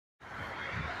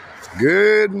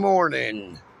Good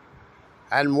morning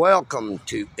and welcome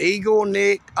to Eagle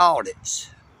Nick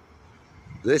Audits.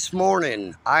 This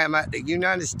morning I am at the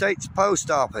United States Post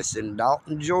Office in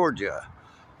Dalton, Georgia,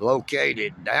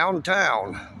 located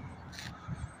downtown,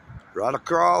 right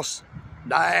across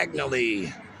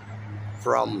diagonally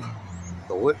from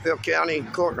the Whitfield County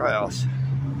Courthouse.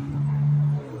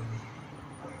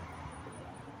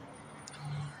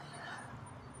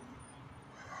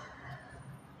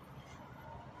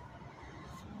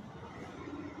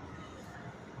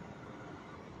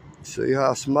 See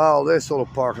how small this little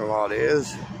parking lot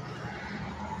is.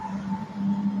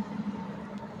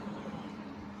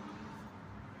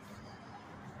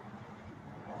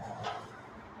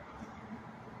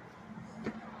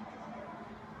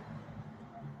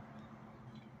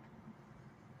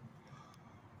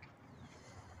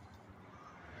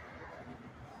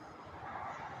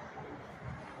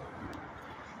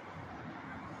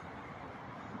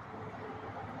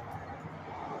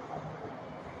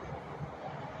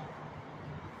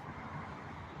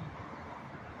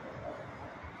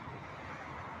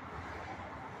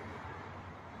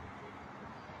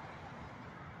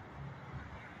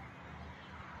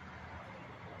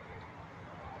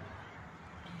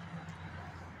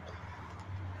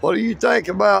 What do you think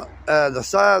about the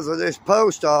size of this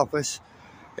post office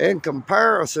in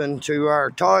comparison to our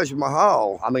Taj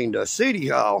Mahal? I mean, the City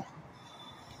Hall.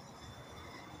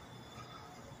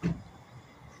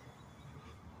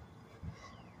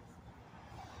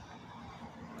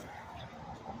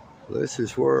 This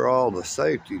is where all the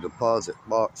safety deposit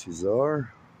boxes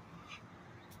are.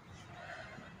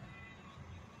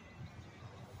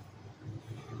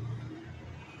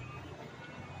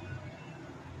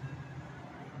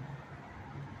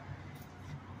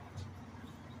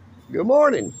 Good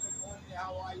morning.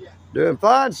 How are you? Doing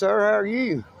fine, sir. How are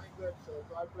you? Doing good, sir.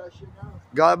 God bless you now.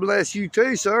 God bless you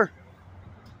too, sir.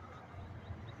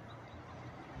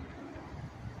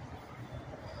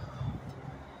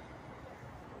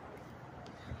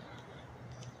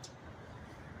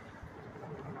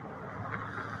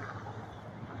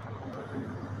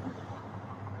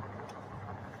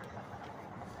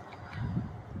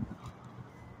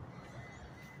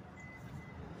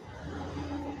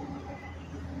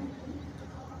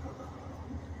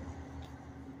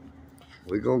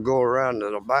 We're gonna go around to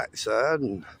the back side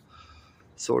and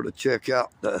sort of check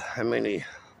out how many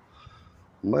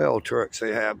mail trucks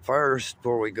they have first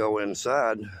before we go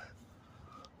inside.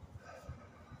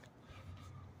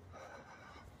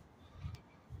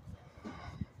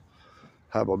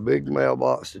 Have a big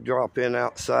mailbox to drop in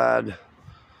outside,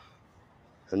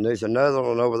 and there's another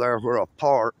one over there where I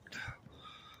parked.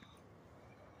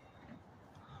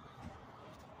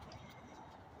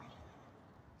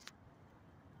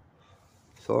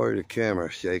 Sorry, the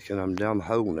camera's shaking. I'm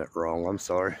holding it wrong. I'm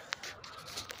sorry.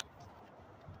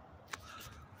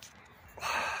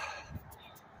 I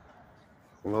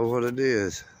don't know what it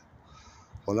is.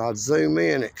 When I zoom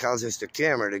in, it causes the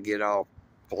camera to get all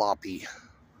floppy.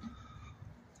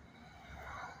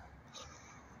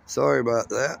 Sorry about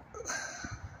that.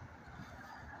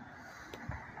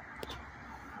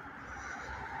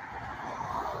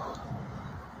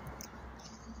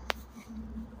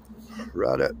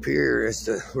 Right up here is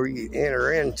where you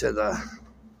enter into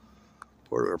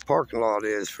where the parking lot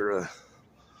is for the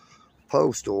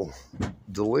postal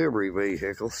delivery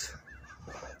vehicles.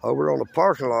 Over on the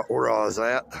parking lot where I was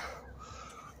at,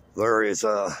 there is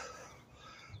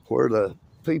where the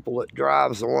people that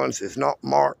drives the ones that's not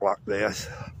marked like this.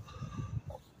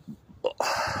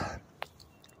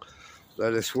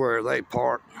 That is where they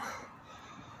park.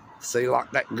 See,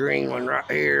 like that green one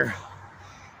right here.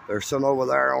 There's some over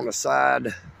there on the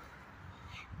side.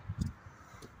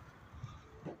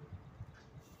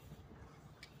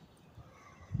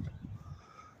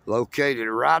 Located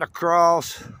right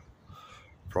across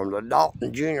from the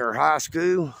Dalton Junior High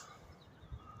School.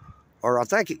 Or I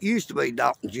think it used to be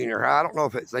Dalton Junior High. I don't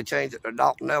know if they changed it to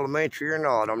Dalton Elementary or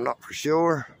not. I'm not for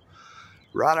sure.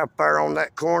 Right up there on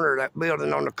that corner, that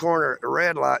building on the corner at the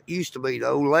red light used to be the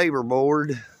old labor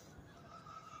board.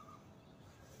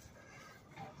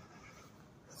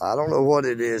 I don't know what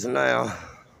it is now.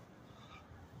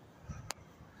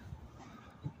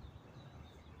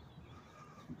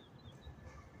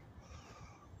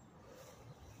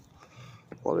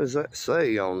 What does that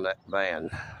say on that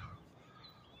van?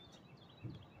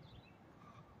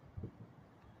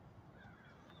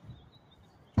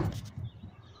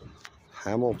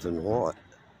 Hamilton what?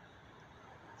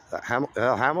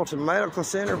 Hamilton Medical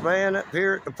Center van up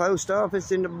here at the post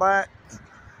office in the back.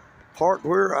 Parked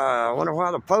where I wonder why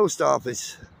the post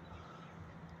office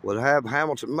would have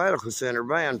Hamilton Medical Center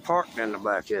van parked in the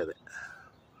back of it.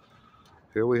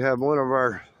 Here we have one of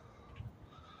our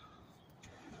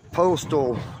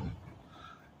postal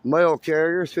mail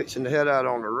carriers fixing to head out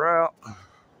on the route.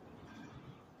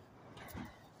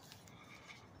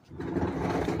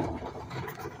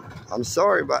 I'm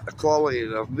sorry about the quality of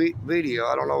the video.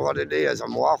 I don't know what it is.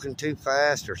 I'm walking too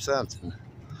fast or something.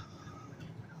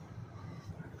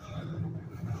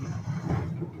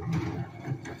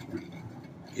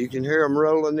 You can hear them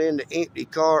rolling in the empty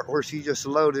cart where she just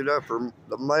loaded up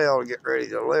the mail to get ready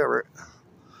to deliver it.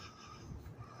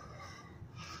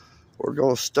 We're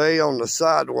going to stay on the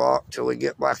sidewalk till we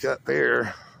get back up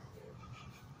here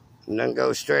and then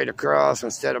go straight across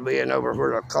instead of being over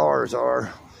where the cars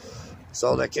are,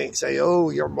 so they can't say,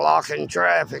 oh, you're blocking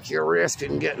traffic, you're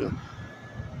risking getting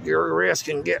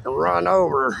run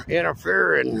over,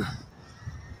 interfering.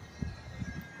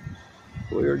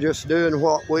 We're just doing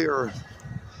what we are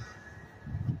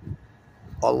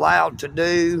allowed to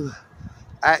do,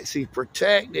 actually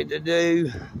protected to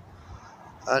do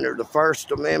under the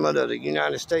First Amendment of the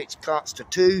United States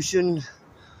Constitution,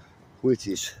 which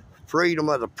is freedom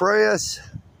of the press.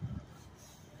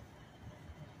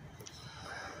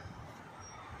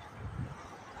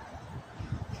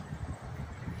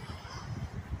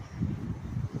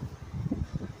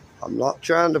 I'm not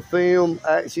trying to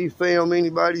actually film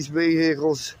anybody's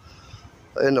vehicles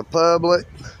in the public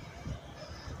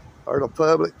or the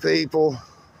public people.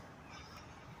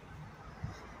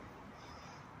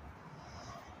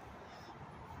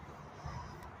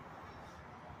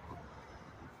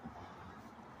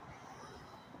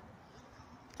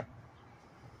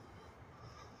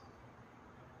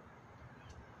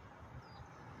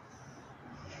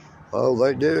 Oh,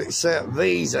 they do accept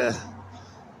Visa,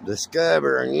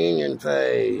 Discover, and Union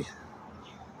Pay.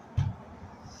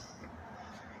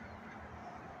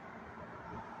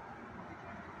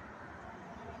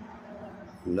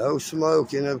 No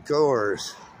smoking, of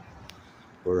course.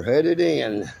 We're headed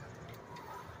in.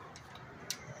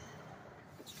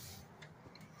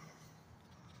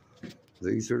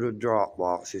 These are the drop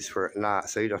boxes for at night.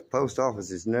 See, the post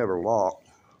office is never locked.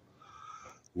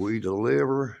 We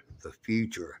deliver the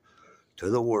future to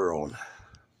the world.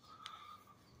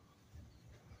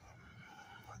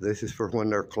 This is for when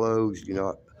they're closed. You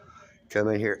know, come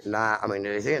in here at night. I mean,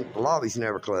 the lobby's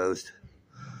never closed.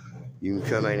 You can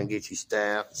come in and get your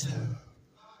stamps,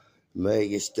 mail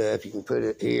your stuff. You can put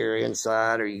it here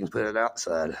inside or you can put it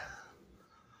outside.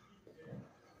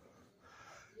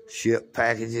 Ship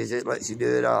packages, it lets you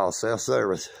do it all,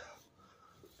 self-service.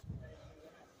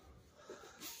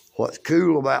 What's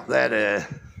cool about that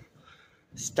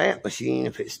stamp machine,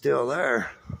 if it's still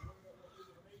there,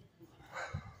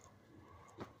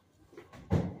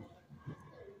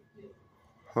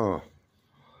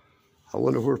 I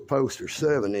wonder where poster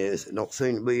 7 is. It don't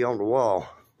seem to be on the wall.